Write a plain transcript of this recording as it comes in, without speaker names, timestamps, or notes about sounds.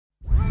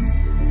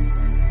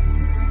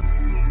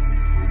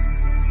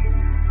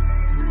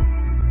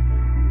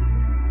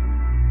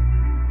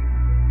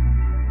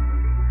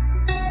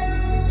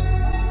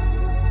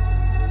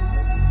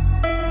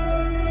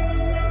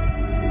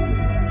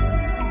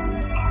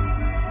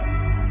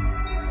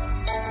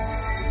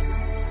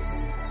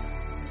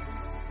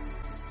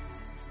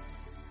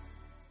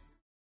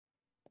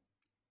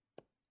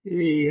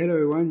Hey, hello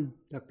everyone.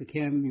 Dr.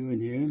 Kam Yuen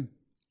here.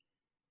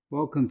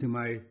 Welcome to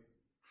my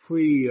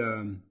free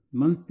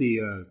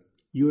monthly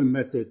Yuen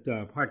Method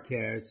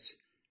podcast.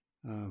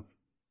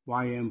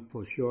 YM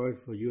for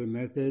short, for Yuen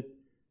Method,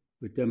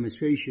 with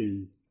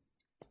demonstration.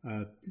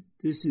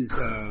 This is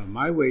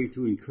my way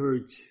to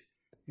encourage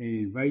and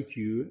invite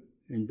you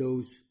and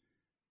those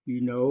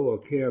you know or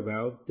care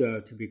about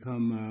to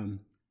become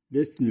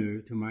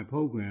listener to my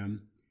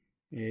program.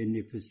 And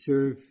if it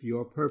serves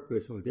your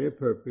purpose or their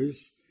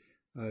purpose,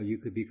 you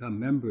could become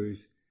members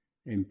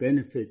and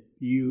benefit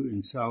you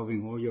in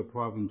solving all your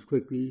problems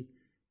quickly,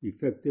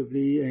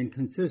 effectively, and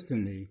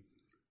consistently.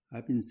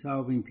 I've been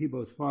solving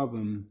people's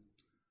problems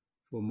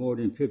for more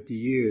than 50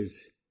 years.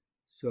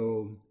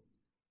 So,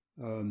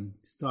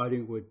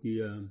 starting with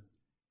the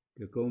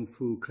Kung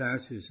Fu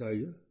classes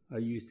I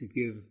used to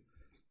give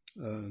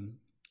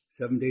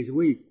 7 days a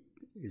week,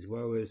 as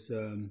well as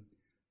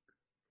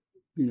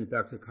being a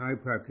doctor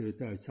chiropractor,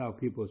 I solve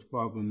people's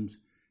problems,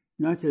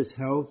 not just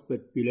health,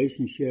 but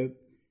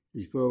relationship,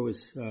 as well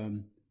as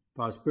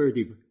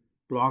prosperity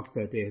blocks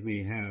that they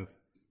may have.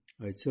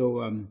 All right,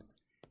 so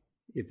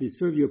if it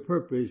serves your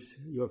purpose,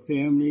 your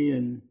family,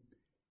 and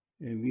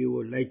we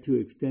would like to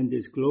extend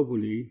this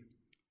globally,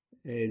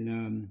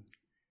 and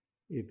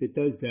if it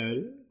does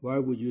that, why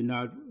would you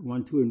not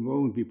want to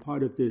enroll and be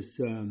part of this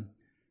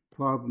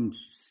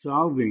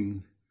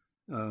problem-solving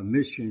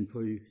mission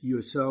for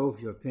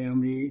yourself, your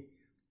family,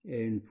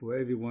 and for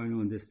everyone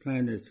on this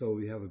planet, so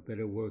we have a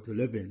better world to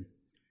live in.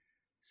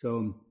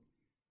 So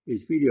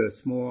it's really a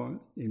small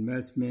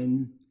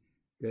investment,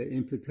 the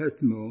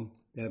infinitesimal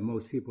that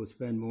most people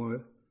spend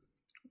more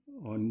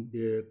on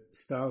their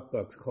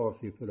Starbucks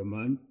coffee for the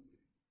month,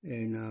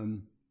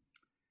 and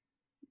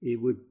it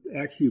would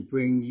actually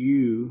bring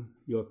you,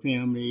 your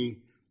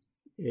family,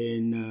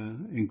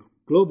 and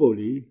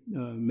globally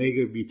make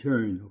a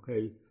return.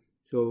 Okay,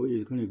 so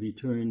it's going to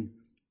return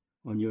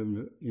on your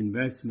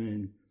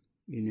investment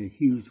in a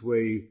huge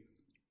way,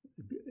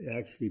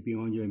 actually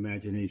beyond your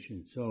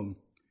imagination. So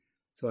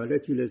I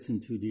let you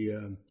listen to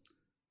the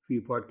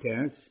free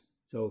podcast.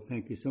 So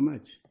thank you so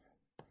much.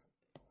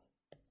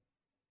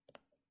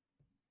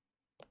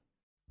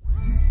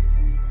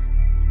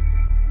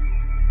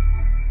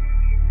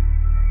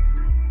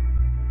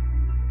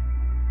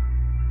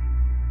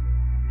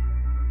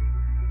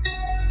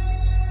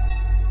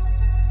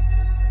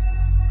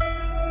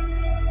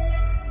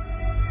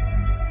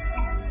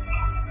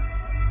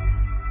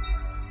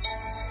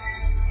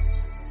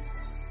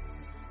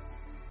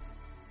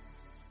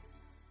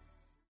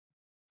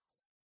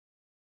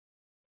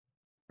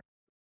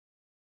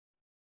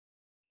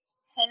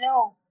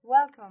 Hello,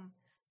 welcome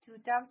to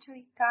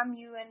Dr. Kam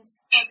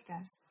Yuen's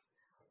podcast.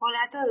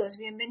 Hola a todos,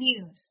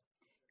 bienvenidos.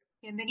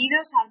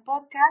 Bienvenidos al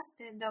podcast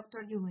del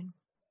Dr. Yuen.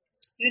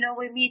 You know,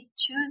 we meet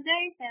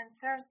Tuesdays and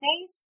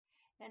Thursdays,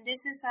 and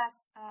this is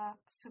a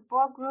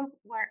support group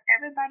where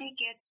everybody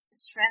gets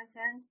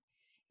strengthened,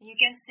 and you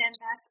can send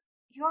us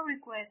your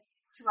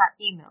requests to our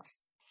email.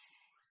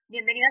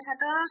 Bienvenidos a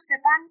todos,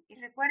 sepan y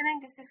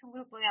recuerden que este es un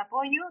grupo de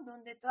apoyo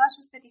donde todas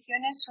sus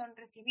peticiones son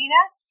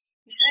recibidas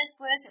y ustedes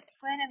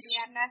pueden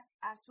enviarlas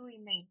a su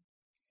email.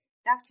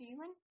 Dr.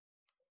 Yuen?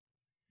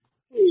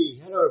 Hey,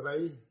 hello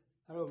everybody.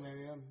 Hello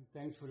Miriam.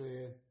 Thanks for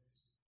the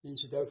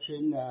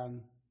introduction.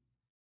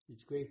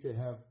 It's great to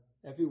have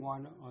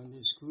everyone on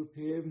this group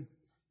here,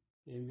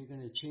 and we're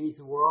going to change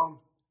the world.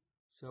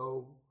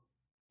 So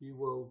we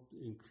will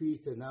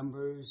increase the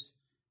numbers,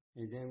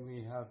 and then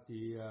we have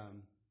the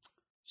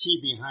chi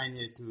behind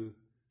it to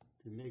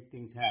make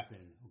things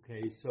happen.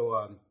 Okay,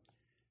 so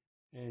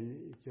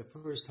and it's the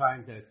first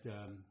time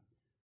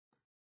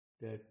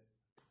that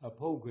a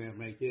program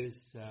like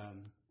this,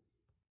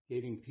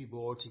 getting people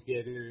all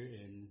together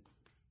and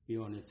be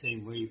on the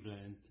same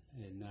wavelength,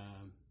 and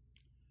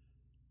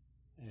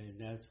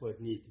that's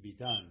what needs to be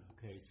done.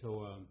 Okay,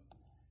 so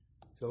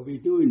we're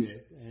doing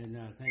it, and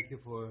thank you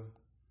for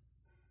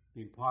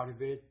being part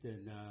of it,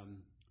 and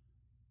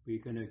we're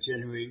going to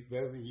generate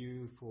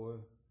revenue for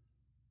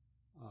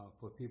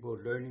people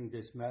learning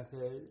this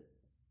method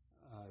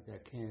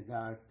that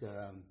cannot,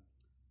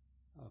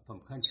 from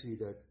country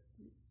that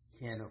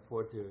can't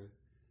afford to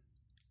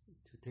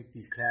take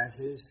these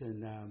classes,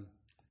 and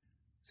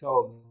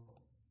so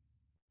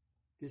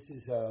this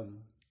is a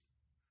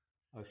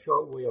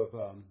short way of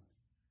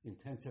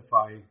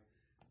intensify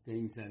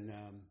things, and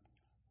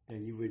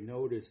then you would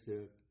notice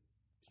the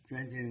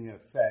strengthening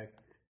effect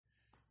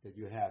that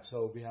you have.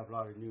 So we have a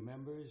lot of new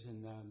members,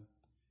 and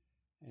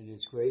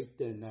it's great.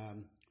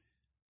 And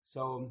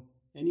so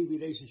any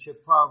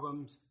relationship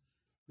problems,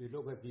 we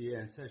look at the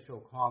ancestral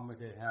karma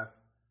they have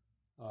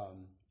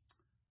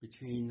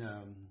between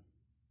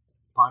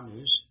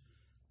partners,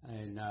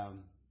 and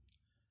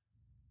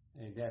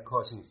that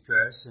causing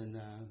stress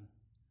and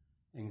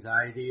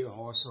anxiety.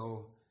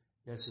 Also,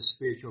 there's a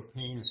spiritual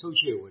pain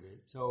associated with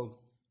it. So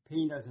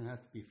pain doesn't have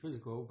to be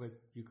physical, but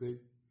you could,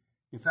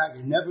 in fact,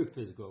 it's never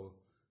physical.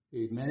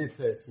 It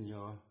manifests in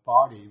your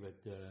body,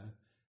 but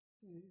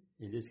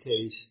in this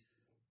case,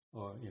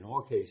 or in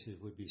all cases,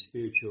 would be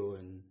spiritual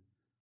and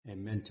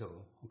and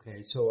mental.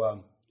 Okay,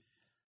 so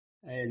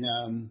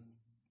and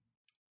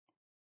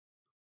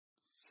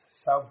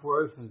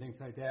self-worth and things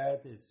like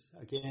that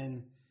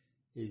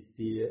is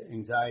the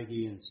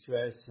anxiety and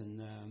stress,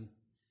 and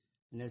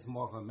it's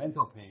more of a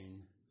mental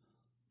pain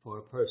for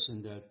a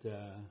person that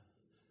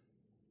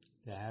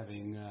they're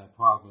having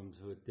problems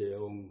with their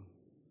own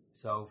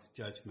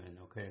self-judgment.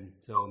 Okay,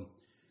 so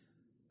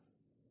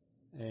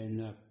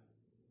and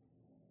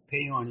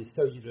pain on a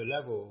cellular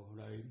level,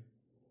 right?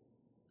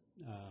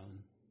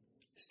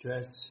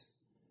 Stress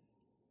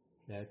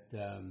that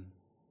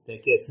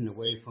gets in the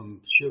way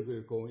from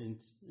sugar going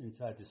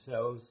inside the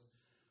cells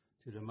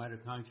to the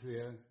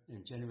mitochondria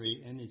and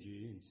generate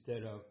energy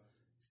instead of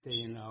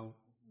staying out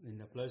in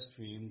the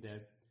bloodstream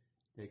that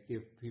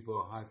give people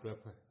a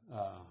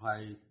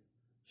high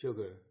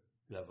sugar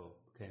level.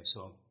 Okay,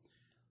 so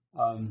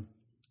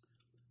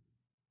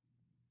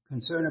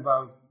concern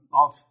about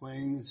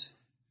offsprings.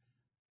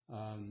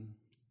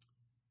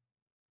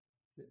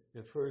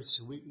 The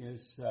first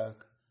weakness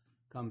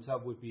comes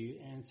up would be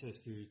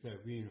ancestors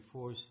that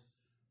reinforce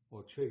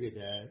or trigger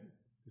that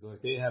because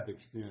they have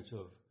experience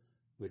of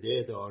with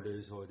their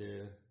daughters or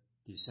their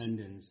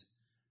descendants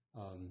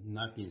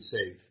not being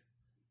safe.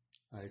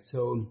 All right,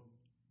 so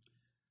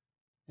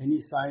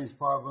any science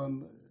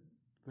problem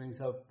brings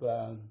up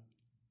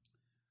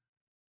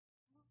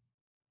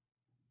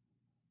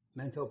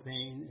mental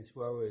pain as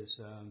well as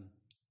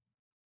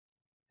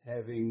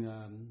having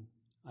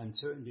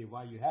uncertainty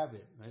while you have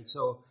it, right?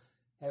 So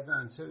having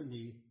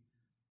uncertainty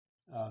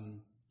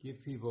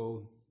give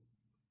people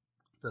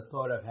the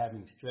thought of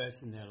having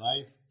stress in their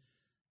life,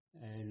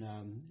 and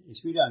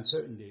it's really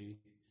uncertainty.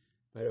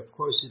 But of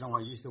course, you don't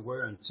want to use the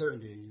word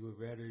uncertainty. You would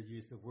rather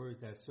use the word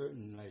that's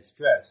certain, like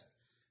stress,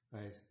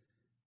 right?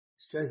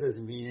 Stress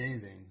doesn't mean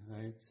anything,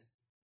 right?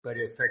 But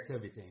it affects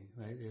everything,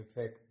 right? It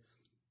affects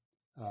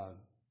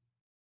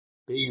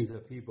billions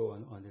of people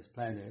on this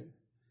planet,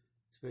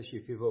 especially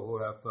people who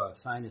have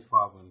sinus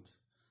problems.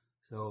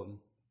 So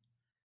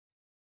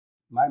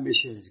my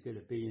mission is to get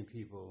 1 billion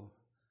people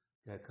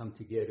that come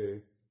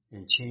together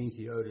and change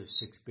the other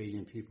 6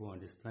 billion people on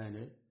this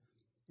planet,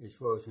 as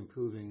well as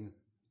improving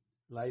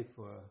life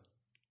for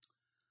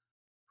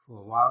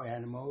wild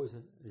animals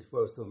as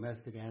well as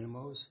domestic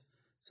animals.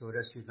 So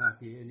there should not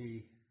be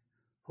any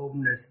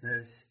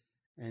homelessness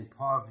and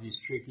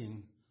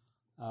poverty-stricken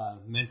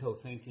mental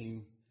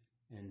thinking,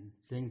 and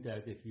think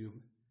that if you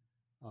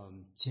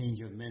change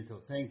your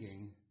mental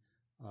thinking,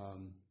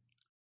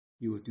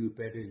 you will do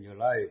better in your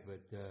life.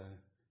 But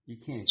you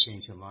can't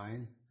change your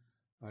mind.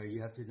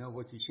 You have to know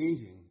what you're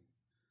changing.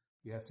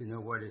 You have to know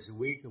what is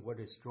weak and what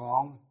is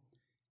strong,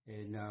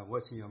 and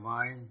what's in your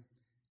mind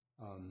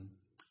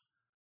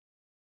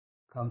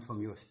comes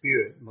from your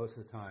spirit most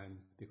of the time,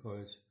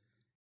 because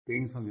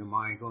things from your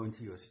mind go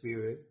into your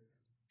spirit,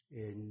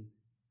 and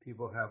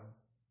people have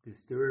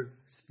disturbed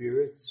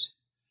spirits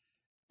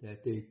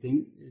that they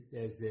think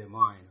as their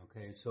mind.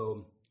 Okay,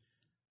 so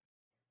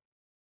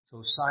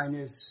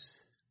sinus,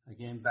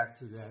 again, back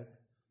to that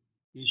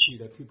issue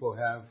that people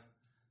have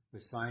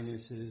with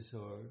sinuses,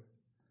 or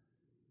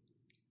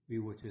we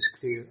would just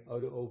clear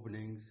other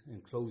openings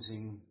and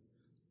closing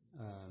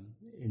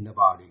in the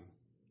body.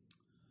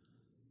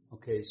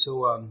 Okay,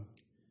 so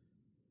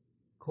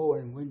cold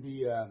and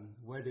windy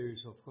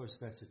weathers, of course,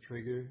 that's a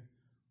trigger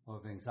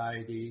of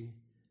anxiety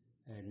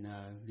and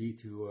lead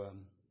to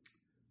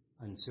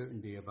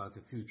uncertainty about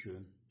the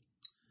future,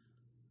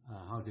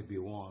 how to be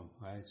warm,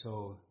 right?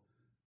 So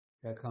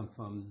that comes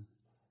from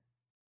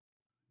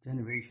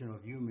generation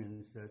of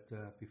humans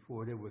that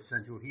before there was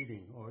central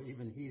heating, or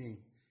even heating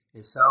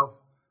itself,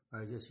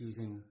 by just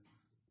using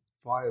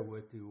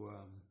firewood to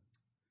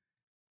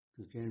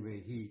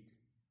generate heat,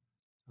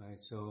 right?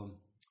 So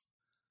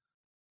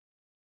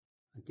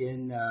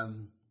again,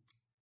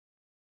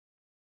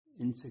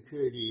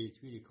 insecurity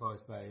is really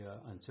caused by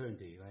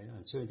uncertainty, right?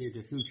 Uncertainty of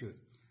the future.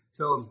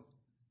 So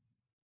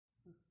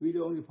we,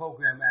 the only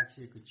program,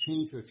 actually could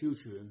change your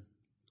future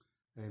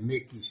and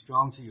make you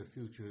strong to your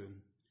future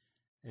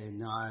and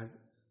not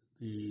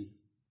be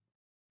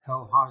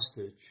held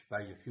hostage by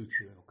your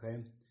future,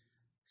 okay?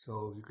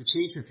 So you could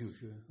change your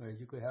future, right?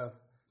 You could have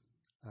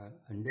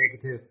a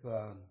negative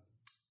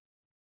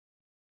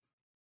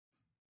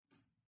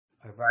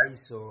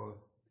advice, or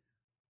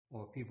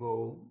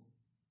people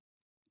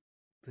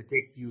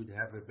predict you to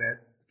have a bad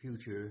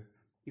future.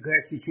 You could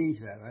actually change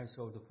that, right?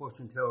 So the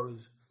fortune tellers,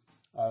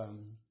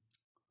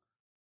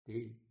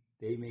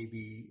 they may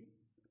be,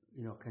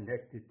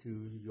 connected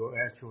to your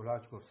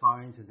astrological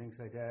signs and things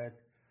like that,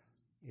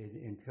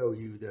 and tell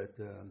you that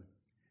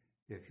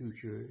the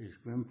future is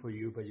grim for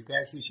you, but you can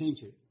actually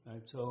change it,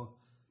 right? So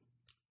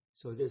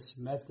this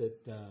method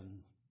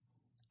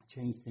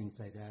change things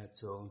like that.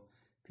 So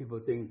people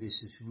think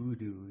this is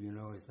voodoo,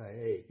 it's like,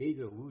 hey, they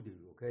do voodoo,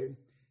 okay?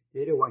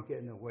 They don't want to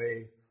get in the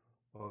way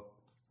of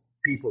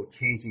people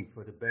changing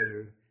for the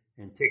better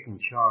and taking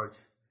charge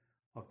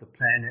of the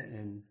planet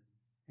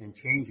and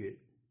change it,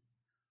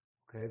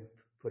 okay,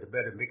 for the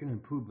better, make an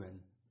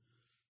improvement.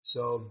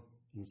 So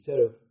instead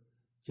of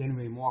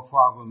generating more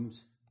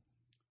problems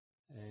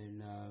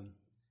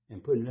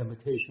and putting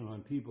limitation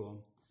on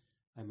people.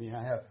 I mean,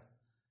 I have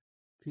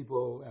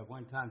people at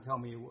one time tell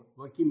me,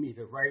 what give me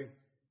the right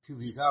to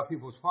resolve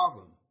people's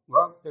problems?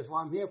 Well, that's what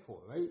I'm here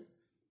for, right?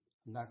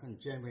 I'm not going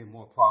to generate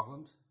more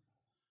problems.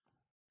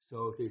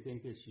 So if they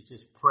think they should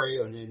just pray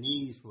on their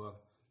knees for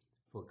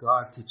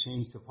God to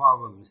change the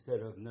problem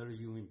instead of another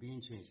human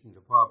being changing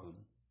the problem.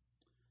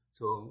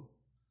 So,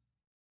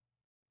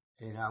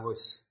 and I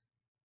was,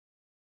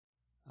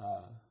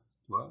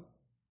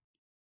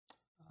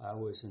 I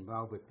was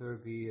involved with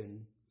therapy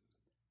and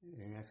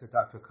as a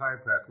doctor of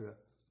chiropractor,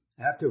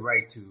 I have the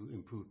right to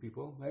improve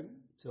people, right?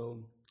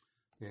 So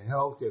their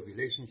health, their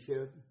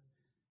relationship,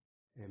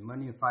 and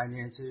money and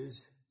finances.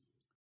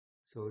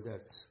 So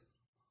that's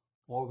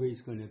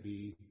always going to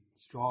be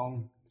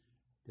strong,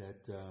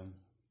 that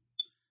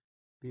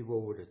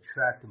people would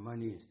attract the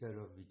money instead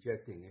of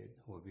rejecting it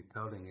or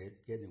repelling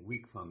it, getting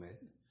weak from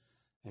it,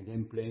 and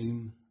then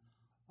blame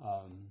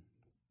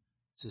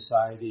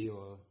society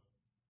or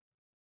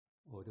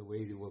the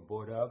way they were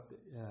brought up.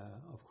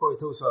 Of course,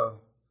 those are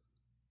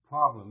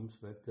problems,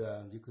 but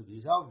you could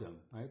resolve them,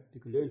 right? You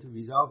could learn to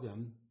resolve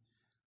them.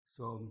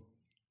 So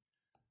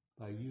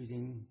by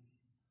using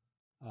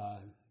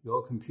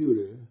your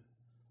computer,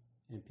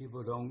 and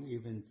people don't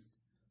even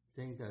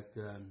think that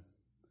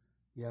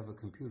you have a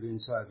computer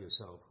inside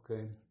yourself,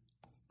 okay?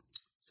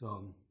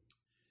 So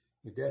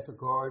if that's a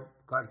God,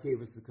 God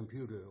gave us the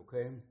computer,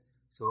 okay?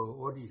 So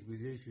all these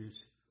religious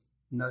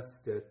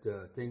nuts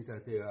that think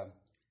that they are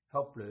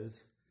helpless,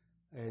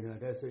 and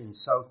that's an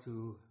insult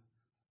to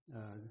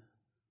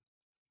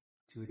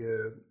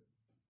the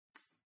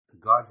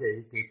God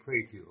they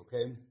pray to,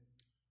 okay?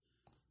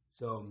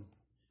 So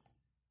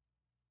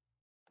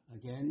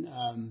again,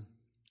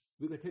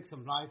 we could take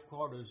some live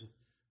callers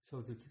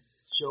so to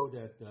show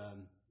that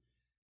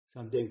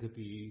something could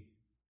be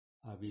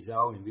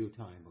resolved in real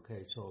time,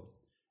 okay? So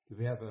do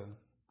we have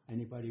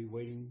anybody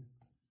waiting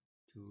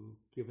to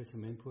give us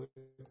some input?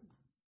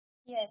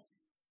 Yes.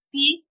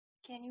 P,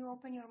 can you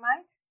open your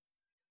mic?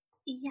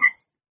 Yes.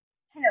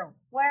 Hello.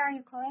 Where are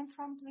you calling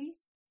from,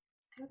 please?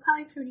 I'm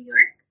calling from New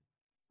York.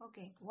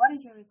 Okay. What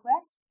is your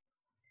request?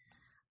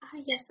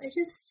 Yes, I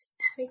just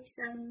having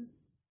some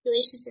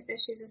relationship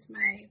issues with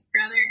my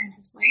brother and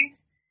his wife.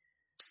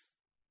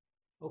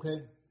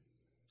 Okay.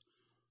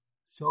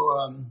 So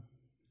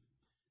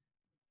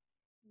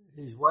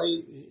his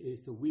wife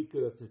is the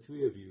weaker of the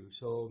three of you,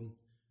 so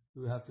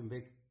we have to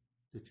make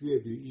the three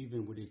of you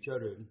even with each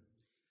other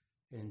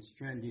and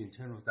strengthen the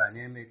internal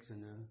dynamics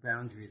and the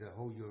boundary that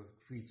hold your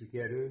three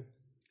together,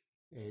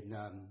 and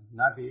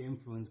not be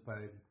influenced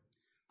by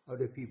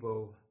other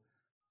people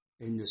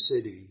in the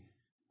city,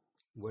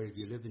 whether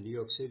you live in New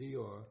York City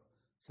or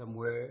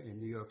somewhere in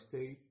New York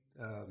State.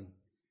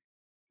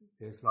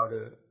 There's a lot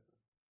of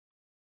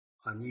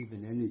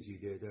uneven energy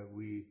there that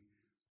we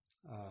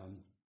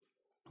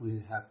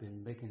have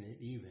been making it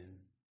even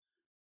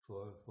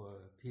for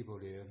people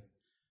there.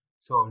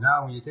 So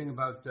now when you think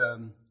about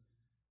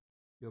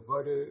your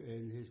brother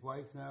and his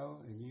wife now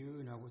and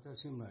you, now what's that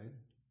seem like?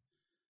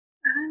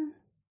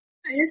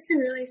 I just feel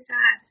really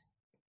sad.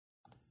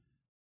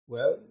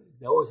 Well,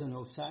 there wasn't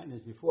no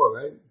sadness before,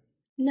 right?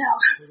 No.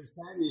 So the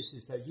sadness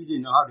is that you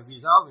didn't know how to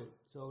resolve it.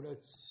 So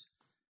let's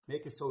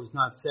make it so it's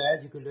not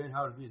sad. You can learn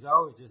how to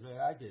resolve it just like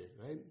I did,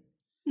 right?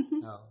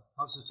 Mm-hmm. Now,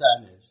 how's the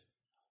sadness?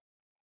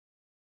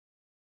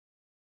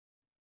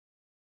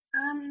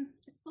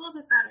 It's a little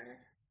bit better.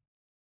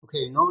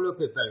 Okay, no, a little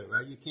bit better,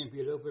 right? You can't be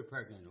a little bit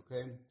pregnant,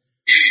 okay?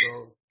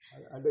 So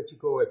I'll let you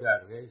go with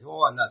that, okay? It's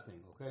all or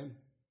nothing, okay?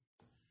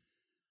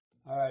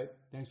 All right,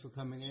 thanks for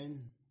coming in.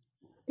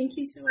 Thank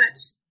you so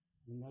much.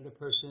 Another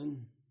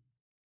person.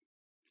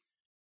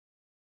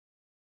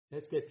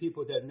 Let's get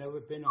people that have never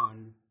been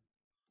on.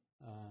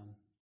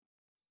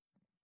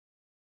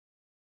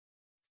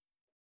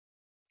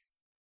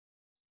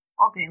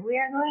 Okay, we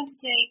are going to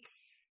take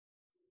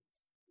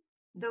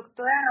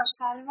Doctora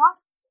Rosalba.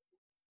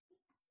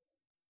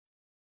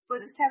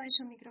 ¿Puede usted abrir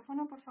su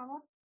micrófono, por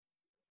favor?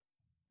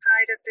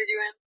 Hi, Dr.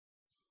 Yuen.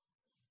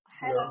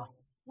 Hello.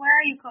 Where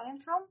are you calling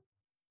from?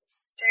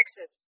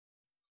 Texas.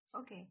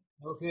 Okay.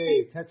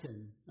 Okay, Texas.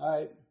 All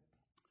right.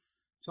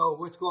 So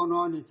what's going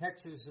on in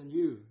Texas and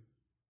you?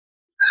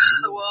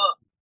 Well,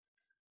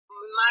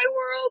 in my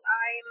world,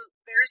 I'm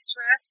very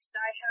stressed.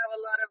 I have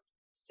a lot of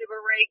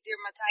seborrheic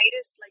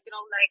dermatitis, like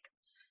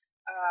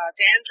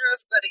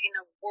dandruff, but in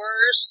a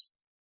worse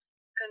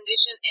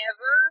condition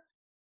ever.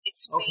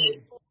 It's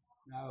painful.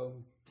 Now,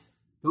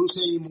 don't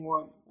say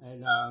anymore.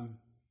 And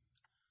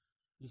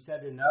you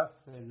said enough.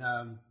 And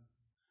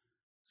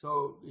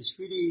so it's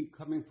really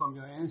coming from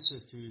your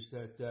ancestors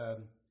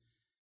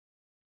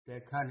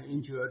that kind of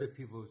injure other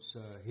people's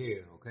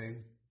hair.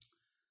 Okay.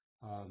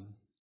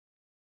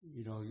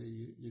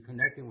 You're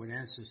connecting with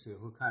ancestors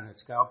who kind of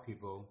scalp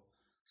people.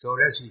 So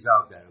let's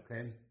resolve that.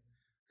 Okay.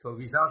 So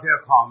resolve their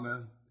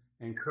karma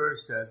and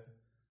curse that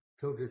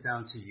filters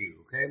down to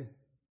you. Okay.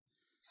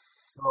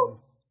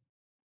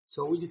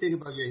 So what do you think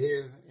about your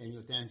hair and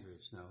your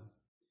dandruff now?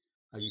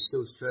 Are you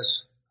still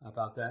stressed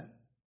about that?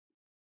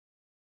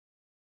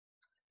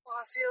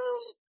 Well,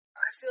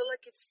 feel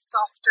like it's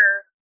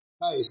softer.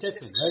 Right, it's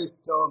different, right?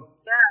 So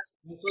Yeah.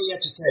 that's what you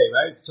have to say,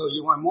 right? So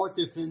you want more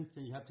different,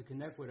 then you have to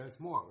connect with us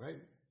more, right?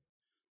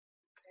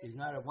 Okay. It's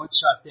not a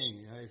one-shot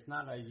thing. Right? It's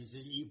not like you just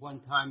eat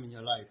one time in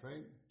your life,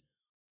 right?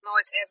 No,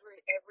 it's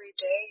every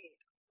day.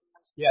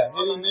 Yeah,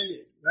 every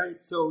minute, right?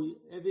 So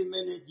every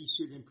minute you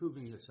should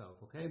improving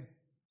yourself, okay?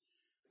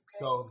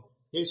 So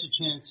here's a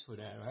chance for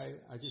that, right?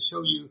 I just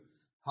show you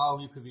how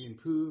you could be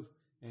improved,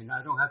 and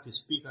I don't have to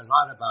speak a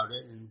lot about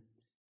it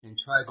and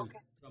try to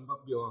sum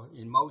up your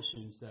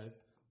emotions that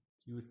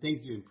you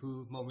think you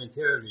improve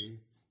momentarily,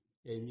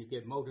 and you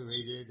get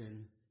motivated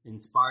and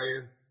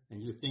inspired,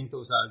 and you think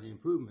those are the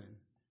improvement.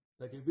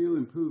 But the real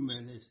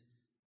improvement is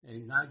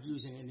and not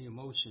using any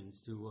emotions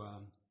to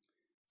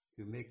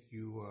make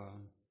you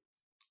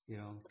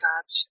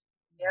Gotcha.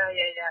 Yeah.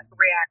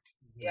 React.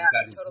 Yeah,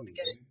 totally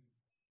get it.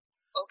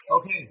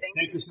 Okay.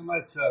 Thank you so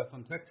much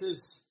from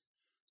Texas.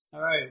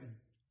 All right.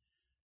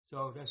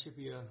 So that should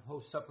be a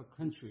whole separate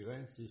country,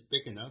 right? It's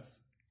big enough.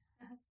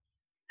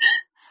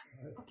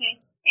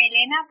 Okay.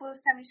 Elena, ¿puede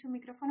usted abrir su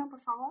micrófono,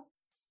 por favor?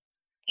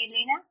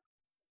 Elena.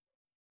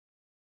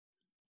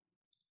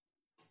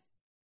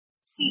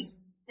 Sí.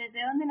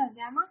 ¿Desde dónde nos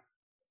llama?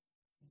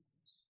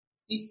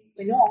 Sí,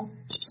 bueno.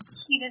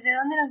 Sí, ¿desde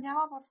dónde nos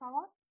llama, por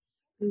favor?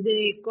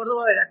 De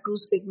Córdoba,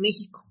 Veracruz, de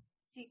México.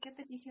 Sí, ¿qué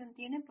petición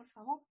tiene, por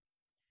favor?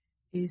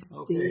 Es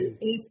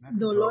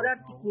dolor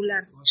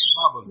articular.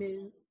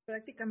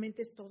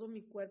 Prácticamente es todo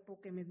mi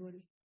cuerpo que me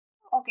duele.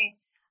 Okay.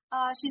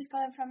 She's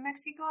coming from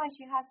Mexico and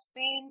she has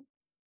pain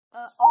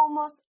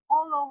almost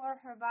all over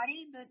her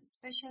body, but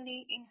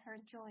especially in her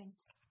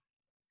joints.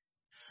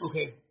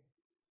 Okay.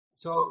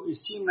 So it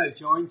seems like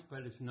joints,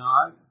 but it's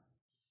not.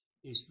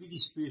 It's really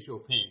spiritual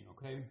pain,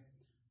 okay?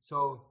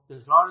 So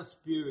there's a lot of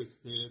spirits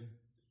there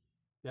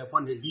that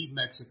want to leave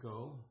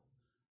Mexico.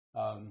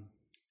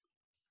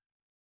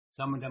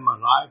 Some of them are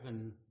alive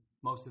and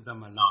most of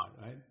them are not,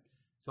 right?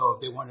 So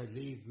if they want to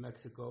leave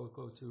Mexico,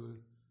 go to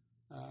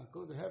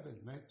heaven,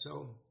 right?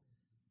 So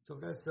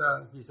let's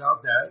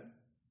resolve that.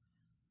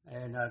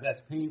 And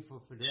that's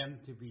painful for them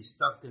to be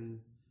stuck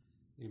in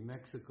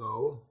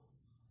Mexico,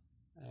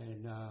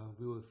 and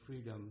we will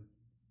free them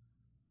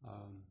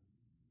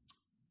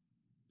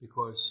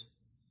because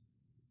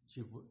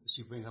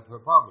she bring up her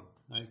problem,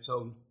 right?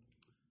 So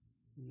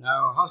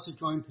now, how's the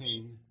joint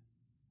pain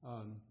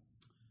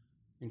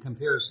in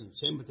comparison?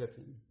 Same or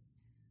different?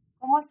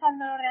 ¿Cómo está el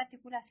dolor de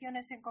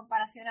articulaciones en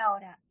comparación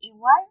ahora?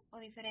 ¿Igual o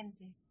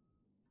diferente?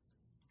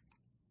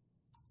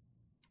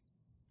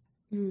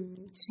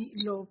 Sí,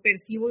 lo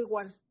percibo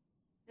igual.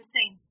 The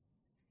same.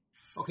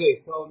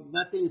 Okay, so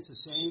nothing is the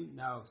same.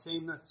 Now,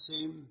 same, not the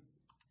same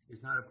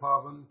is not a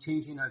problem.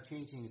 Changing, not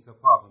changing is a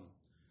problem.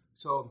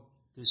 So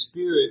the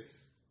spirit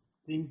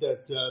think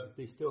that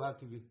they still have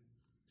to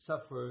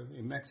suffer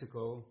in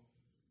Mexico,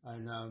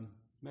 and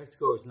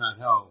Mexico is not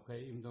hell,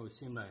 okay? Even though it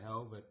seems like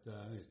hell, but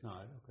it's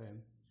not, okay?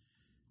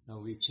 Now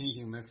we're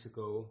changing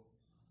Mexico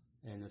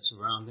and the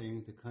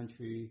surrounding, the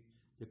country,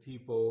 the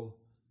people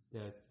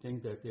that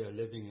think that they are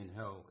living in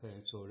hell,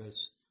 okay? So let's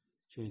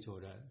change all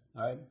that,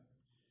 all right?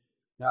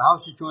 Now,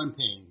 how's your joint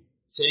pain?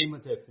 Same or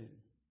different?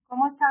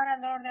 ¿Cómo está ahora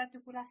el dolor de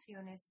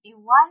articulaciones?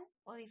 ¿Igual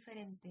o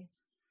diferente?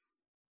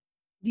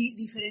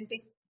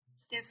 Diferente.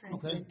 Different.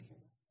 Okay.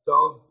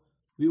 So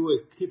we will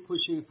keep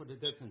pushing for the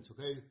difference,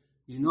 okay?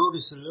 You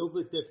notice a little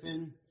bit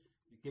different.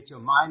 You get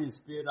your mind and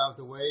spirit out of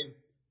the way.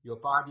 Your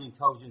body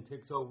intelligence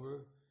takes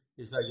over.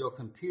 It's like your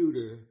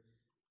computer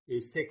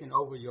is taking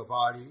over your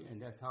body,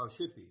 and that's how it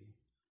should be,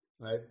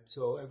 right?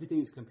 So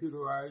everything is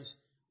computerized,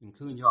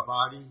 including your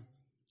body,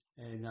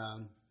 and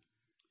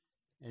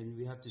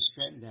we have to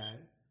strengthen that,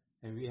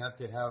 and we have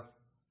to have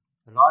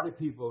a lot of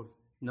people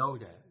know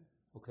that,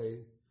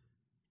 okay?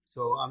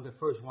 So I'm the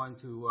first one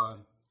to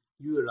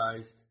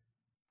utilize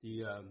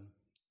the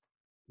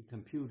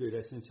computer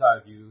that's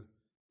inside you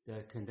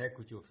that connect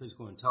with your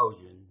physical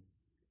intelligence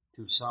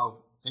to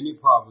solve any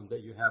problem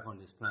that you have on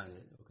this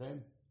planet, okay?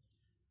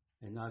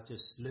 And not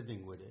just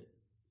living with it.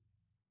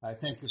 I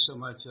thank you so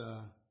much,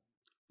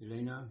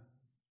 Elena.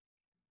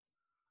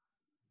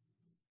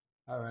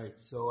 All right,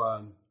 so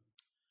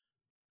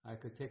I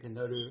could take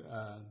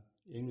another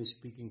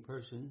English-speaking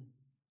person.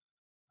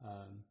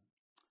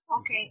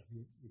 Okay.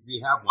 If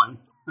we have one.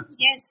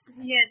 Yes.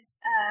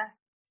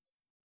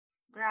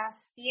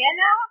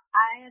 Graciela,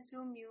 I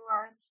assume you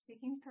are a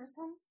speaking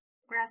person.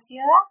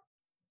 Graciela?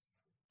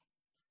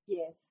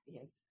 Yes.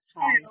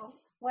 Hi. Hello.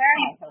 Where are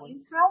you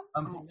coming from?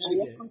 I'm from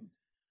Connecticut.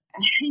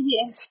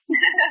 Yes.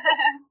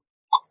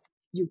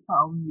 You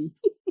found me.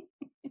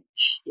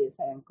 Yes,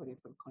 I am calling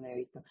from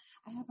Connecticut.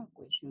 I have a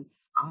question.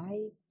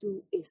 I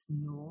do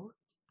snore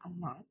a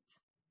lot,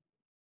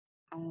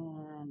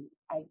 and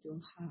I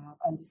don't have,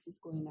 and this is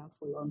going on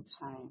for a long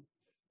time.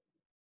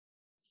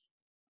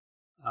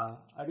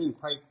 I didn't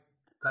quite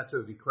got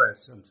your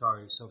request. I'm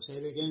sorry. So say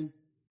it again.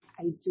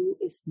 I do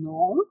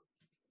snore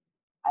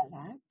a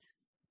lot.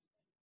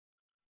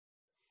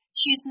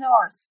 She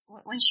snores.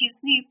 When she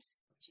sleeps,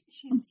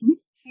 she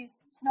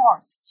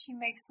snores. She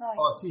makes noise.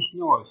 Oh, she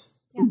snores.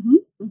 Yeah.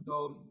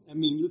 So, I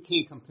mean, you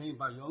can't complain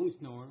about your own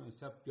snoring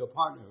except your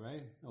partner,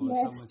 right? Or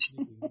Yes. someone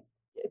sleeping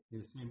in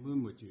the same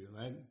room with you,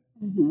 right?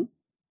 Mm-hmm.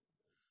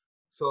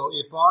 So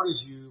it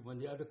bothers you when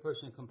the other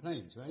person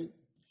complains, right?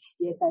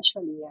 Yes,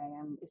 actually, I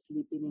am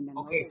sleeping in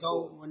another Okay,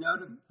 so room. when the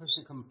other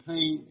person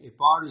complains, it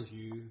bothers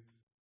you,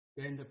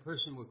 then the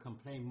person will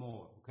complain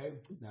more, okay?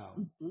 Now,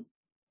 Mm-hmm.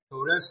 so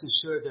let's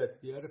ensure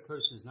that the other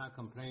person is not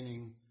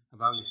complaining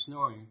about your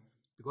snoring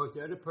because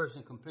the other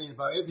person complains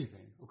about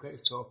everything, okay?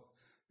 So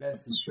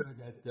let's ensure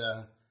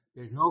that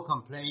there's no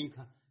complaint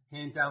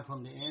hand down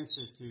from the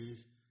ancestors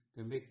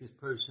to make this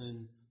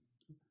person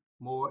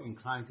more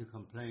inclined to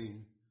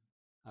complain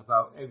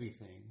about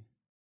everything.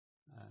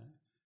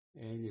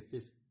 And if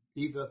this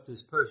leave up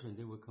this person,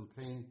 they will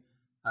complain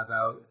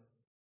about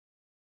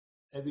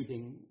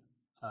everything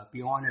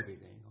beyond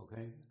everything,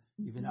 okay?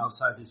 Even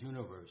outside this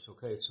universe,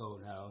 okay? So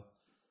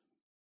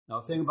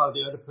now think about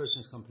the other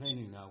person's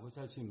complaining now. What's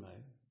that seem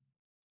like?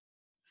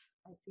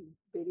 I feel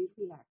very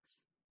relaxed.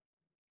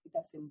 It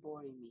doesn't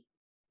bore me.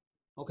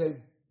 Okay,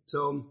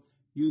 so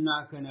you're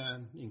not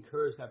gonna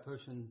encourage that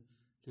person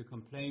to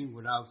complain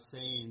without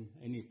saying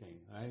anything,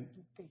 right?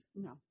 Okay,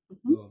 no.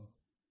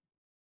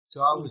 So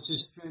I was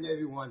just trying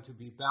everyone to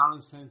be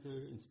balanced,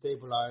 centered, and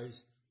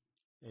stabilized,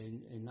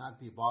 and not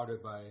be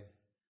bothered by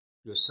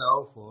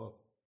yourself or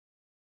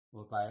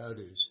by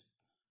others.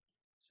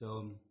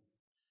 So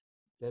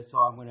that's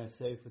all I'm gonna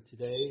say for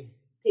today.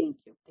 Thank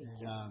you. Thank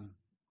And you.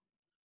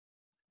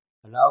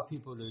 allow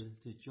people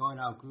to join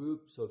our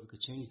group so we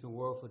could change the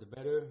world for the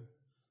better.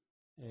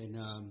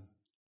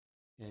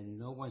 And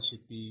no one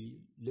should be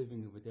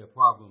living with their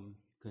problem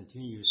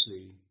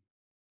continuously.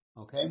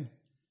 Okay?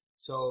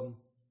 So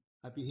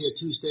I'll be here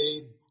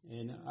Tuesday,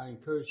 and I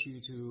encourage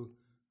you to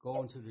go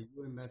onto the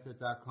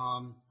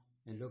yuenmethod.com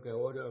and look at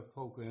all the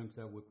programs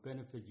that would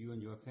benefit you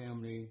and your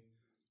family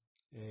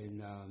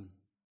and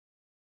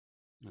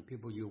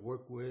people you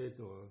work with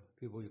or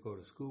people you go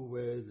to school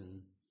with,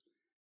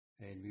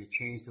 and we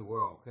change the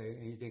world, okay?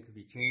 Anything could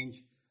be changed.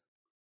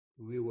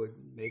 We would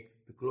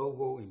make the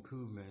global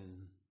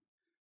improvement,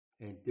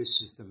 and this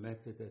is the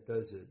method that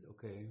does it,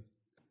 okay?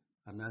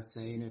 I'm not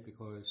saying it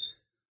because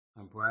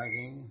I'm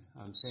bragging.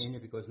 I'm saying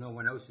it because no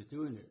one else is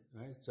doing it,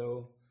 right?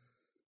 So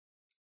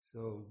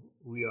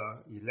we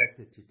are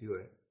elected to do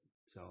it.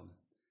 So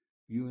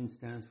Yuen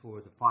stands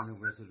for the final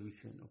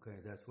resolution, okay?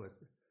 That's what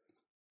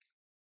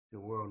the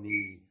world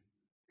needs,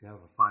 to have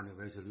a final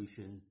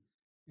resolution,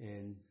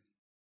 and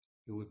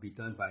it would be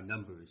done by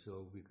numbers.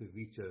 So we could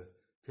reach a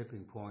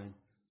tipping point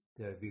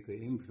that we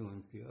could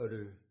influence the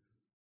other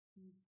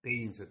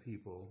billions of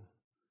people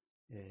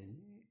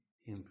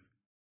and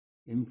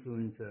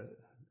influence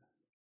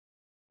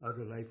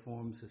other life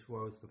forms as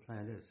well as the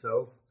planet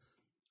itself.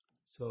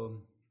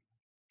 So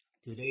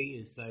today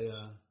is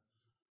a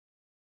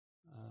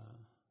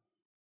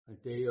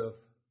day of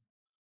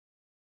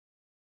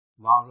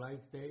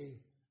Wildlife Day.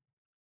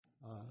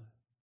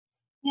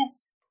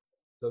 Yes.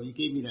 So you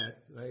gave me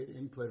that, right,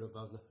 input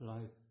about the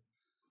life,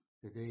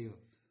 the day of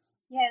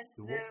Yes,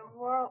 the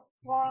World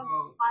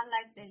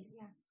Wildlife Day.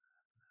 Yeah.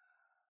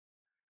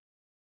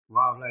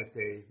 Wildlife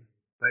Day.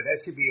 But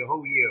that should be a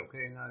whole year,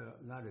 okay?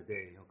 Not a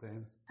day,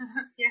 okay?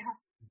 Yeah.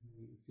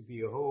 It should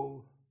be a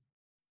whole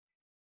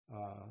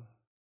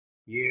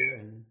year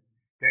and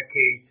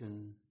decades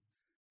and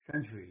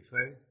centuries,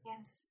 right?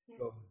 Yes. Yes.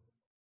 So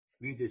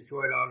we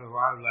destroyed all the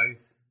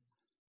wildlife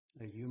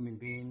as human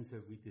beings.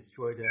 We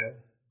destroyed their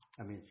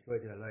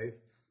life,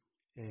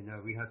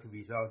 and we have to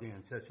resolve the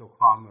ancestral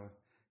karma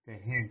they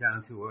hand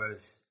down to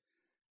us.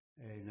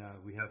 And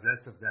we have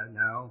less of that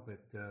now,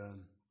 but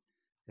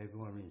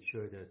everyone will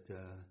ensure that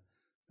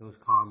those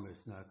karma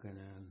is not going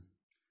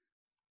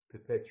to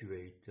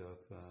perpetuate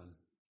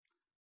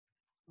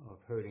of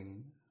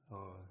hurting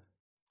or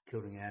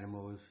killing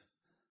animals,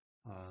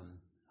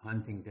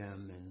 hunting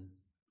them,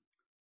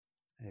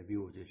 and we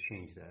will just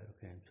change that.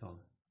 Okay, so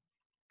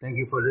thank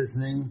you for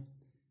listening,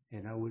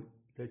 and I would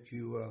let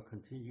you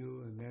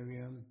continue,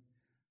 Miriam,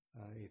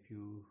 if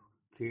you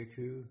care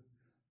to.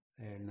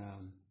 And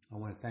I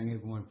want to thank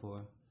everyone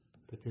for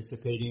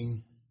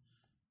participating.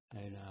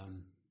 And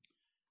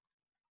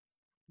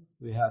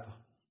we have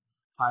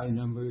high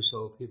numbers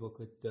so people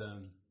could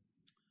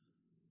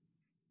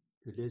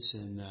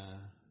listen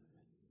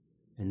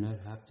and not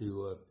have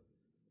to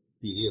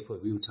be here for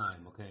real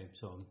time. Okay,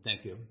 so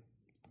thank you.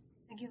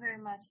 Thank you very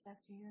much,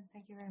 Dr. Yuen.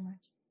 Thank you very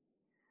much.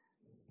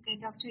 Okay,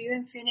 Dr.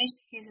 Yuen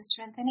finished his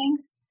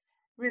strengthenings.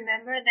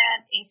 Remember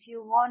that if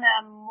you want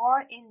a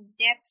more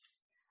in-depth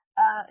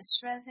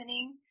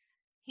strengthening,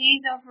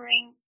 he's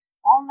offering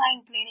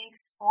online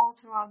clinics all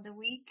throughout the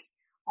week.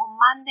 On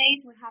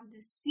Mondays, we have the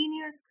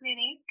seniors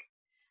clinic,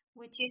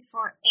 which is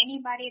for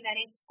anybody that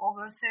is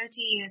over 30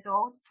 years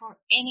old for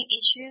any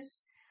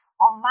issues.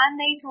 On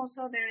Mondays,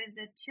 also, there is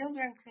the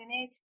children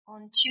clinic.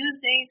 On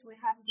Tuesdays, we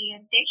have the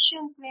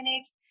addiction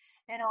clinic,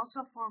 and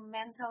also for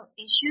mental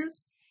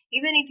issues.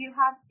 Even if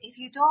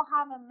you don't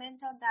have a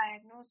mental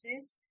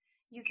diagnosis,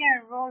 you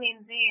can enroll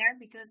in there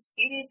because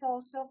it is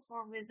also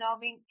for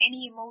resolving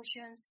any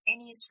emotions,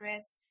 any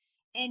stress,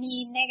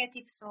 any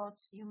negative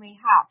thoughts you may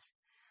have.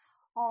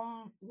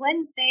 On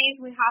Wednesdays,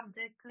 we have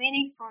the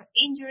clinic for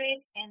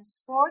injuries and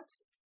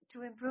sports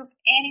to improve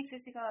any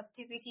physical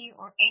activity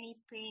or any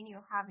pain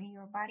you have in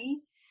your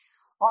body.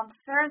 On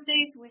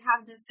Thursdays, we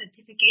have the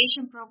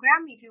certification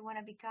program if you want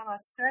to become a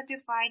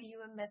certified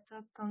Yuen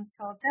Method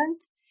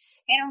consultant.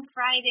 And on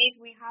Fridays,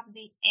 we have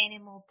the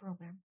animal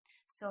program.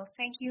 So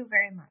thank you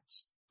very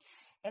much.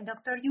 El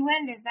Dr.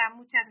 Yuen les da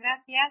muchas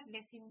gracias,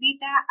 les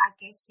invita a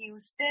que si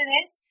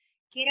ustedes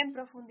quieren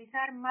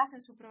profundizar más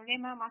en su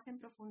problema, más en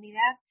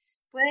profundidad,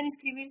 pueden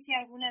inscribirse a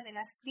alguna de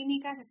las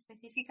clínicas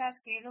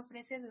específicas que él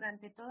ofrece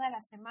durante toda la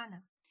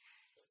semana.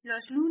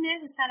 Los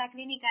lunes está la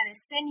clínica de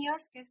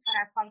seniors, que es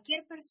para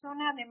cualquier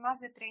persona de más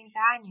de 30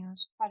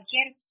 años.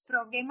 Cualquier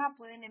problema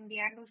pueden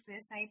enviarlo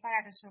ustedes ahí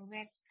para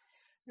resolver.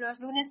 Los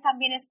lunes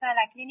también está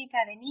la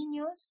clínica de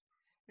niños.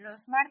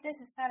 Los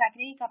martes está la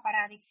clínica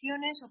para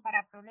adicciones o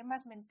para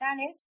problemas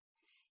mentales.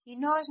 Y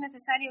no es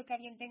necesario que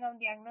alguien tenga un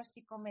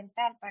diagnóstico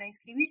mental para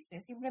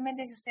inscribirse.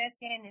 Simplemente si ustedes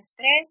tienen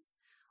estrés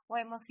o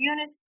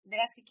emociones de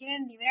las que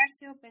quieren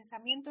librarse o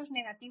pensamientos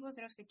negativos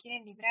de los que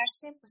quieren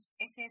librarse, pues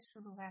ese es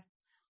su lugar.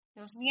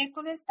 Los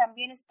miércoles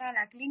también está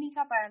la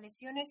clínica para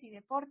lesiones y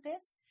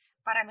deportes,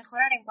 para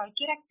mejorar en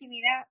cualquier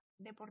actividad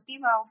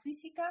deportiva o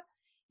física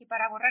y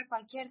para borrar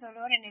cualquier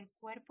dolor en el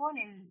cuerpo, en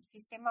el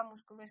sistema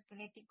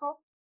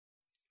musculoesquelético.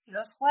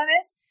 Los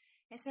jueves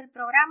es el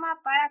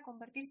programa para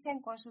convertirse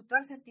en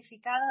consultor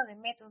certificado de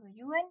método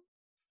Yuen,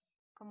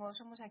 como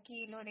somos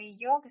aquí Lore y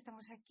yo, que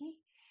estamos aquí.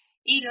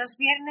 Y los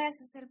viernes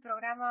es el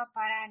programa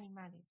para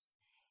animales.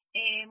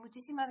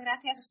 Muchísimas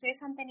gracias.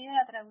 Ustedes han tenido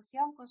la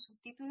traducción con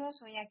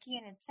subtítulos hoy aquí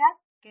en el chat,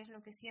 que es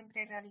lo que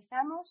siempre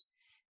realizamos,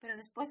 pero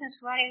después en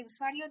su área de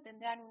usuario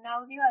tendrán un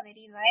audio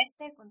adherido a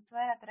este con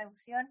toda la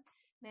traducción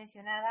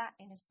mencionada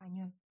en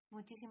español.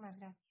 Muchísimas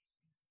gracias.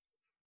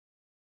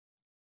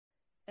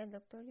 El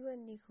doctor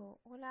Yuen dijo: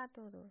 hola a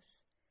todos.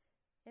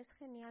 Es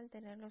genial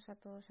tenerlos a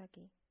todos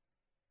aquí.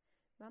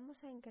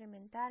 Vamos a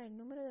incrementar el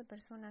número de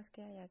personas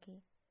que hay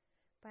aquí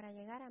para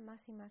llegar a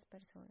más y más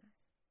personas.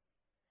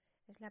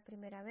 Es la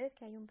primera vez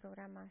que hay un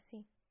programa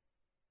así.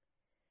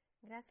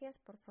 Gracias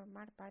por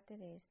formar parte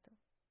de esto.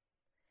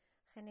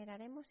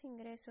 Generaremos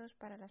ingresos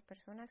para las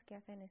personas que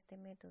hacen este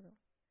método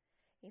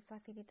y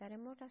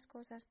facilitaremos las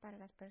cosas para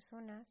las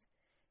personas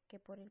que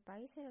por el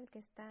país en el que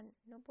están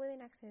no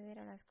pueden acceder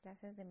a las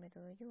clases de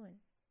método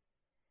Yuen.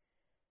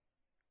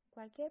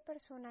 Cualquier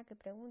persona que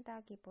pregunta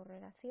aquí por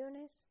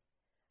relaciones,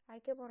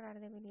 hay que borrar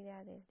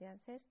debilidades de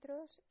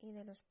ancestros y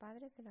de los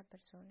padres de la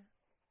persona,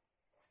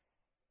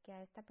 que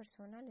a esta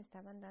persona le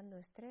estaban dando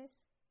estrés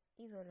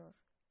y dolor,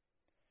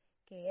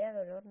 que era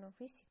dolor no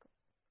físico.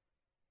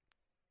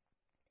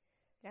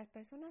 Las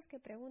personas que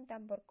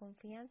preguntan por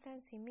confianza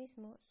en sí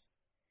mismos,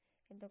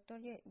 el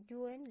doctor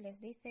Yuen les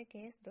dice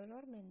que es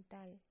dolor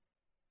mental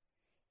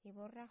y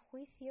borra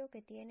juicio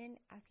que tienen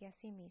hacia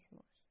sí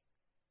mismos.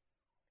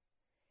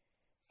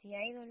 Si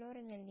hay dolor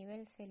en el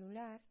nivel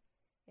celular,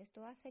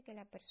 esto hace que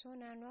la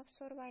persona no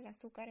absorba el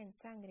azúcar en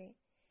sangre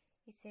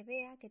y se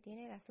vea que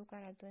tiene el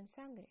azúcar alto en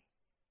sangre.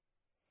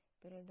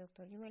 Pero el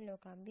doctor Yuen lo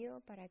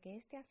cambió para que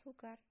este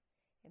azúcar,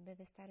 en vez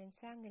de estar en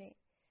sangre,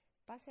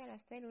 pase a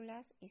las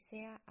células y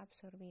sea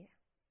absorbida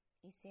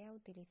y sea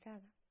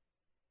utilizada.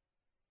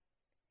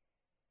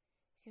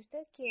 Si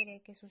usted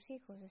quiere que sus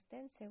hijos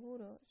estén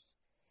seguros,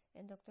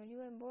 el doctor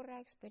Yuen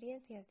borra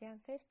experiencias de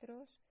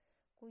ancestros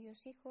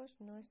cuyos hijos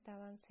no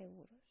estaban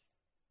seguros.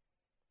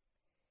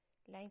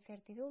 La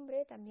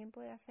incertidumbre también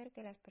puede hacer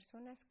que las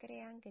personas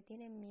crean que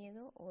tienen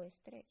miedo o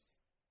estrés,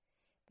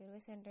 pero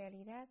es en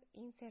realidad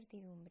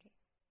incertidumbre.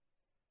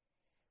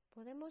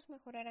 Podemos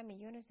mejorar a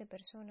millones de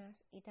personas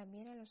y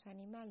también a los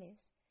animales,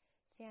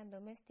 sean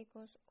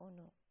domésticos o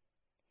no.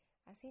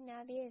 Así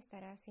nadie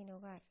estará sin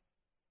hogar,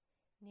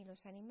 ni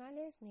los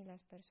animales ni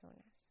las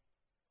personas.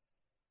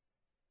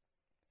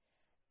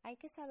 Hay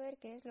que saber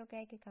qué es lo que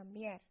hay que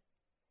cambiar.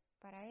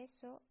 Para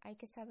eso hay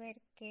que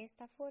saber qué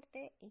está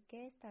fuerte y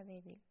qué está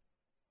débil.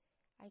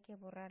 Hay que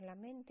borrar la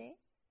mente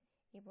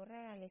y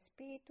borrar al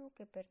espíritu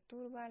que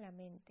perturba la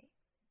mente.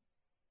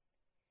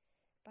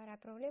 Para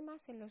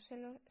problemas en los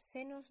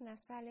senos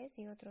nasales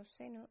y otros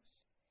senos,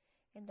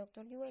 el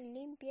doctor Yuen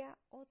limpia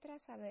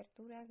otras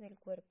aberturas del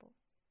cuerpo.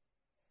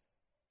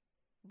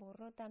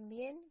 Borró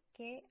también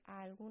que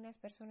a algunas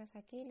personas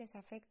aquí les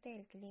afecte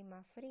el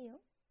clima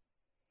frío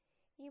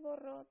y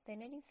borró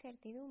tener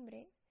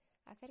incertidumbre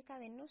acerca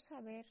de no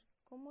saber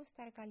cómo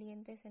estar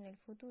calientes en el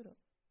futuro.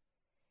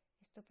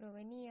 Esto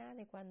provenía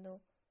de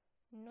cuando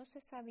no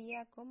se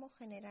sabía cómo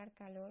generar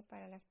calor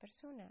para las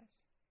personas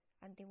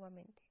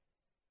antiguamente.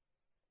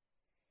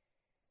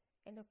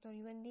 El doctor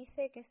Yuen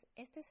dice que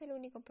este es el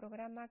único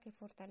programa que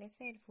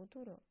fortalece el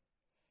futuro.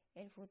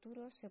 El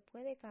futuro se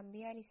puede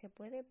cambiar y se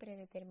puede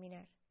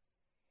predeterminar.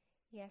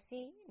 Y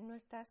así no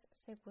estás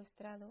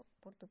secuestrado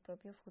por tu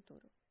propio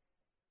futuro.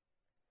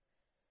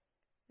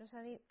 Los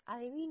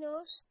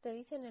adivinos te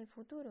dicen el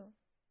futuro,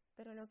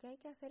 pero lo que hay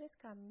que hacer es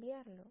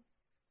cambiarlo.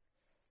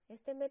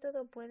 Este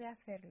método puede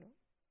hacerlo.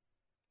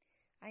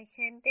 Hay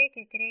gente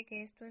que cree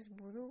que esto es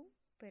vudú,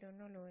 pero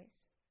no lo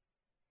es.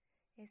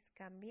 Es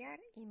cambiar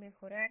y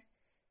mejorar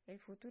el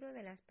futuro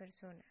de las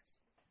personas.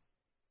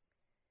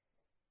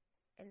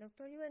 El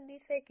Dr. Yuen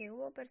dice que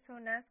hubo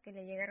personas que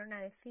le llegaron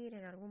a decir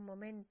en algún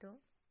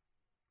momento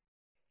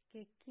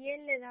que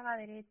quién le daba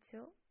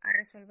derecho a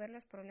resolver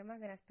los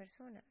problemas de las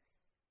personas.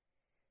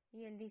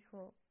 Y él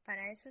dijo,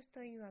 para eso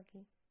estoy yo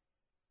aquí.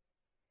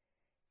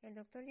 El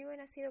Dr. Yuen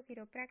ha sido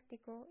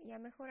quiropráctico y ha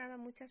mejorado a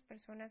muchas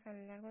personas a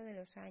lo largo de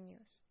los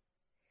años.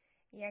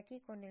 Y aquí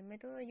con el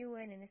método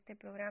Yuen en este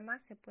programa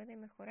se puede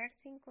mejorar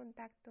sin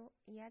contacto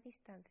y a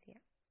distancia.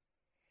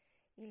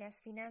 Y las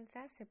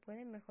finanzas se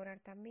pueden mejorar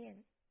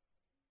también.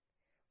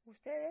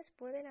 Ustedes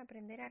pueden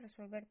aprender a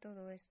resolver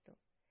todo esto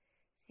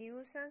si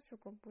usan su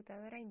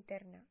computadora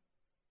interna,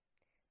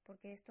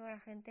 porque esto la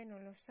gente no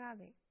lo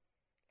sabe.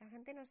 La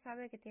gente no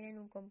sabe que tienen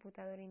un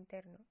computador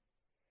interno.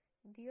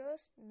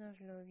 Dios nos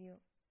lo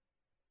dio.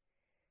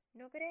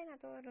 No crean a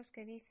todos los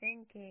que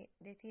dicen que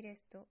decir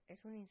esto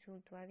es un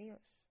insulto a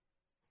Dios.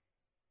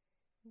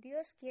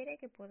 Dios quiere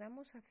que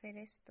podamos hacer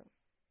esto.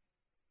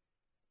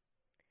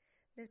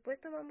 Después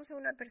tomamos a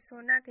una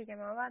persona que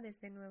llamaba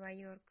desde Nueva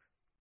York.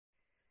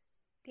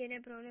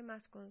 Tiene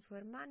problemas con su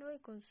hermano y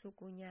con su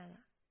cuñada.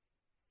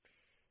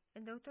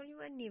 El Dr.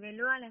 Yuen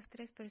niveló a las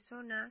tres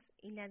personas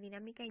y la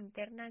dinámica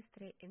interna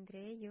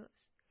entre ellos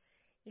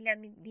y la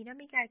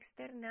dinámica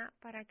externa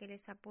para que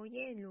les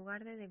apoye en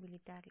lugar de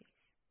debilitarles.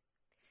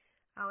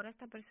 Ahora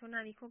esta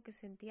persona dijo que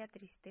sentía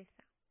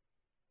tristeza.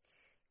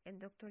 El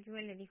Dr.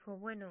 Yuen le dijo,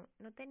 bueno,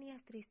 no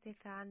tenías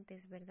tristeza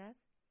antes, ¿verdad?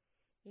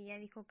 Y ella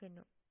dijo que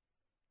no.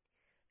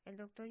 El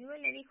Dr.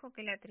 Yuen le dijo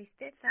que la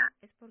tristeza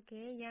es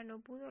porque ella no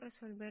pudo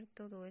resolver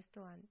todo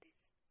esto antes.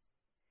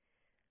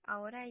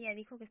 Ahora ella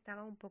dijo que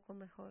estaba un poco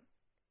mejor.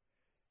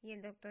 Y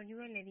el Dr.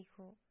 Yuen le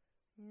dijo,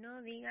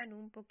 no digan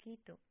un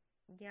poquito,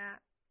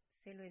 ya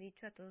se lo he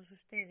dicho a todos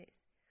ustedes.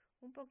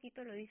 Un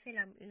poquito lo dice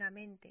la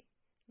mente,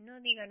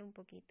 no digan un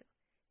poquito.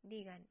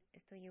 Digan,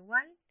 ¿estoy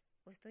igual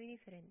o estoy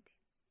diferente?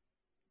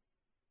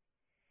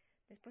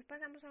 Después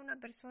pasamos a una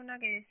persona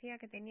que decía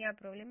que tenía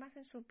problemas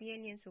en su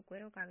piel y en su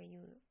cuero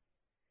cabelludo.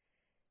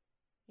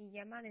 Y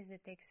llama desde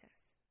Texas.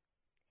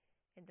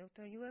 El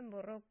Dr. Yuen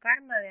borró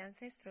karma de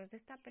ancestros de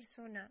esta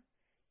persona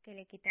que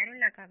le quitaron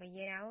la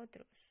cabellera a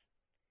otros.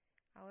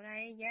 Ahora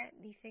ella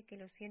dice que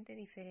lo siente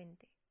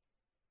diferente.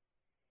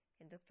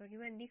 El Dr.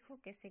 Yuen dijo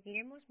que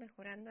seguiremos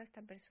mejorando a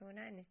esta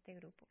persona en este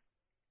grupo.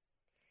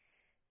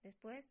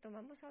 Después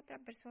tomamos a otra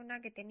persona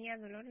que tenía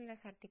dolor en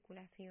las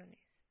articulaciones.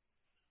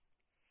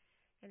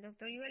 El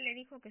Dr. Yuen le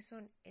dijo que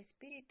son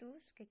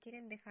espíritus que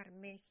quieren dejar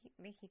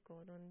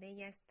México, donde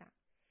ella está.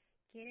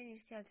 Quieren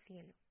irse al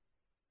cielo.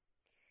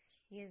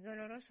 Y es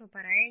doloroso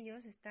para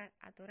ellos estar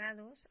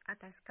atorados,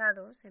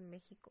 atascados en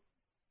México.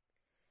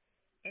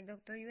 El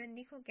Dr. Yuen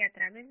dijo que a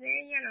través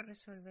de ella lo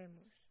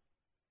resolvemos.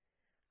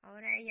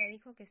 Ahora ella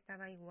dijo que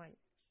estaba igual.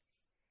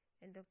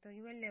 El Dr.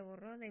 Yuen le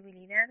borró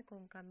debilidad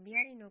con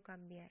cambiar y no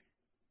cambiar.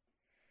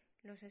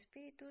 Los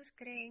espíritus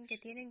creen que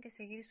tienen que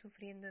seguir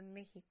sufriendo en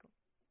México.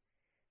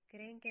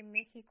 Creen que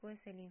México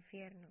es el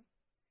infierno.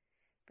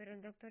 Pero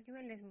el Dr.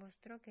 Yuen les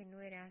mostró que no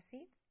era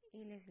así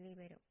y les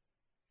liberó.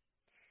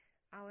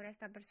 Ahora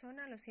esta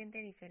persona lo siente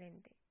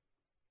diferente.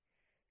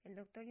 El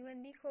Dr.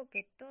 Yuen dijo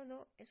que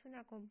todo es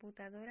una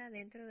computadora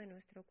dentro de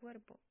nuestro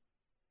cuerpo.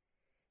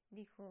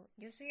 Dijo,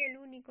 yo soy el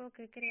único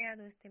que he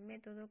creado este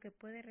método que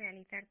puede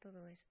realizar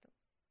todo esto.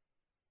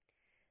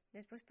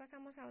 Después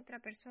pasamos a otra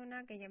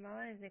persona que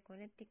llamaba desde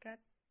Connecticut.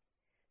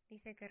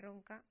 Dice que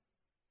ronca.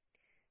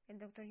 El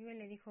Dr. Yuen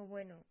le dijo,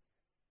 bueno,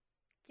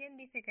 ¿quién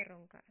dice que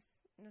roncas?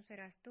 No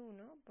serás tú,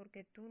 ¿no?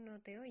 Porque tú no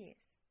te oyes.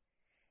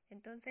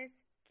 Entonces,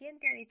 ¿quién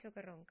te ha dicho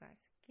que roncas?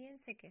 ¿Quién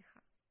se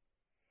queja?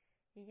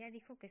 Y ella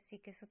dijo que sí,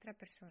 que es otra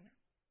persona.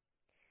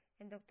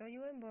 El Dr.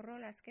 Yuen borró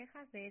las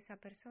quejas de esa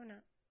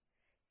persona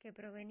que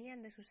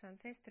provenían de sus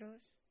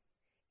ancestros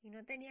y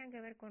no tenían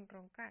que ver con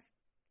roncar.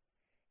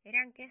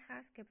 Eran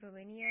quejas que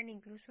provenían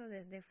incluso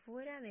desde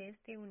fuera de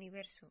este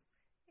universo,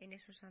 en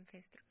esos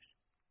ancestros.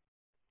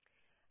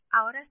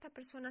 Ahora esta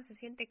persona se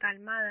siente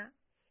calmada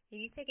y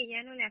dice que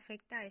ya no le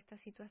afecta esta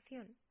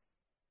situación.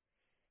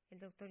 El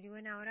Dr.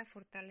 Yuen ahora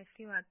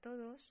fortaleció a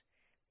todos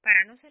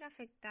para no ser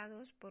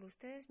afectados por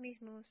ustedes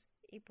mismos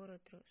y por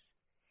otros,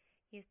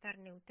 y estar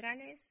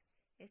neutrales,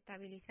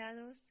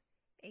 estabilizados,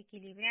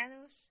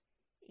 equilibrados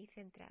y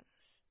centrados.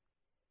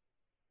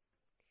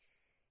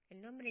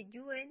 El nombre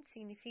Yuen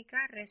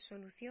significa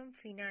resolución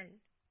final.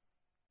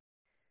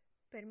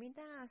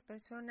 Permitan a las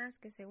personas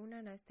que se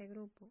unan a este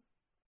grupo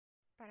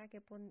para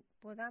que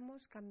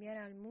podamos cambiar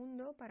al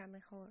mundo para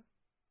mejor.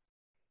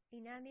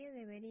 Y nadie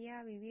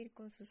debería vivir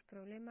con sus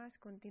problemas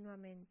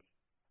continuamente.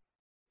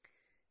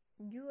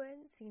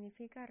 Yuen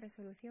significa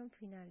resolución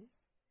final,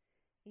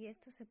 y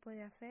esto se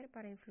puede hacer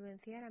para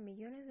influenciar a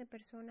millones de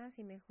personas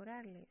y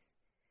mejorarles,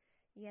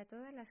 y a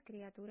todas las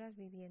criaturas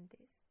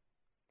vivientes.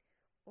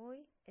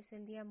 Hoy es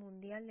el Día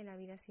Mundial de la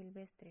Vida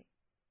Silvestre,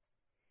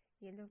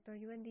 y el Dr.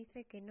 Yuen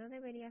dice que no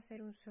debería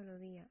ser un solo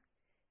día,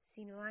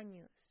 sino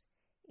años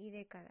y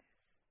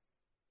décadas.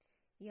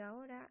 Y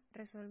ahora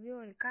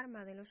resolvió el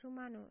karma de los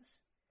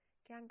humanos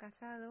que han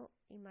cazado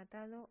y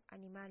matado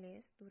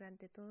animales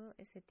durante todo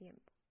ese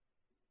tiempo.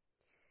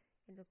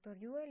 El Dr.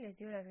 Yuen les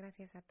dio las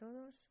gracias a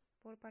todos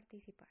por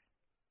participar.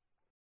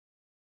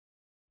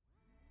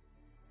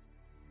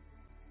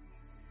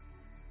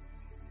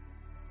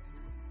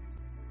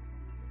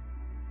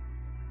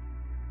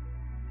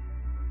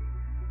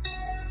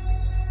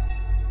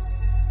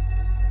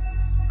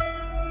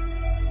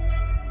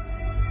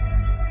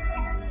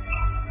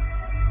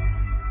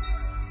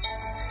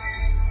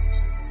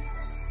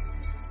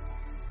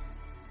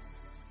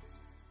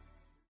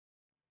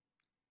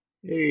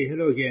 Hey,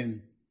 hello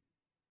again.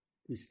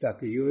 This is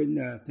Dr.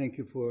 Yuen. Thank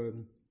you for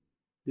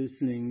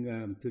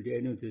listening to the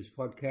end of this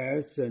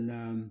podcast.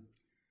 And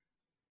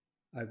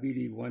I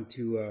really want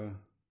to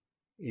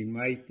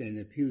invite and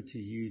appeal to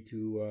you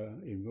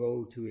to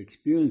enroll to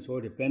experience all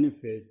the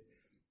benefit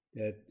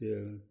that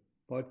the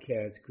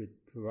podcast could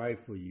provide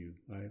for you.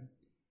 Right?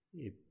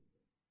 If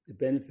the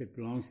benefit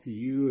belongs to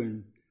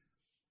you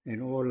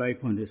and all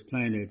life on this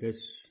planet,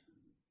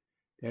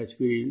 that's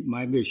really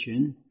my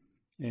mission.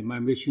 And my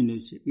mission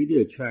is really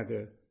to attract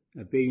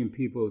a billion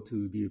people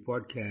to the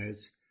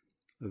podcast,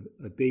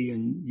 a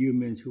billion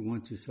humans who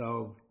want to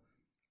solve,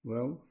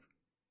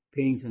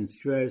 pains and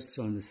stress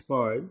on the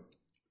spot,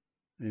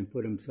 and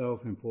for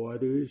themselves and for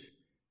others,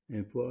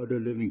 and for other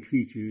living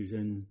creatures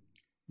and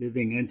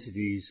living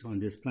entities on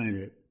this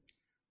planet.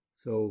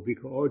 So we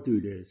can all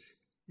do this,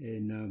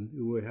 and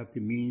we will have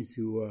the means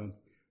to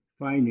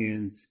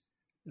finance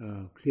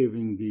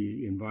clearing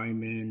the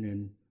environment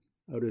and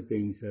other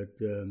things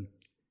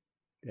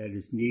that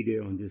is needed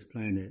on this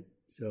planet.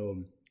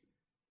 So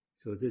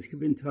just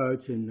keep in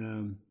touch,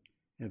 and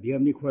if you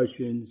have any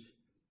questions,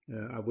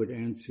 I would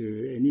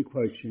answer any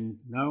question.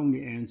 Not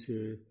only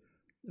answer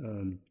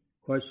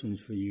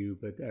questions for you,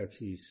 but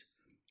actually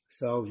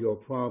solve your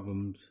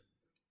problems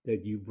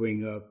that you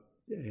bring up,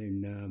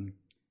 and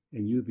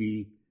you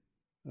be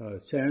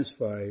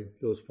satisfied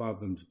those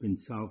problems been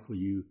solved for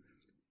you,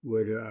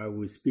 whether I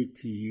will speak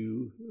to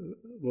you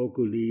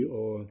vocally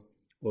or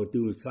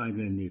do it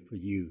silently for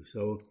you.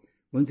 So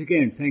once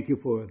again, thank you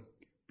for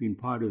being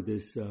part of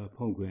this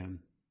program.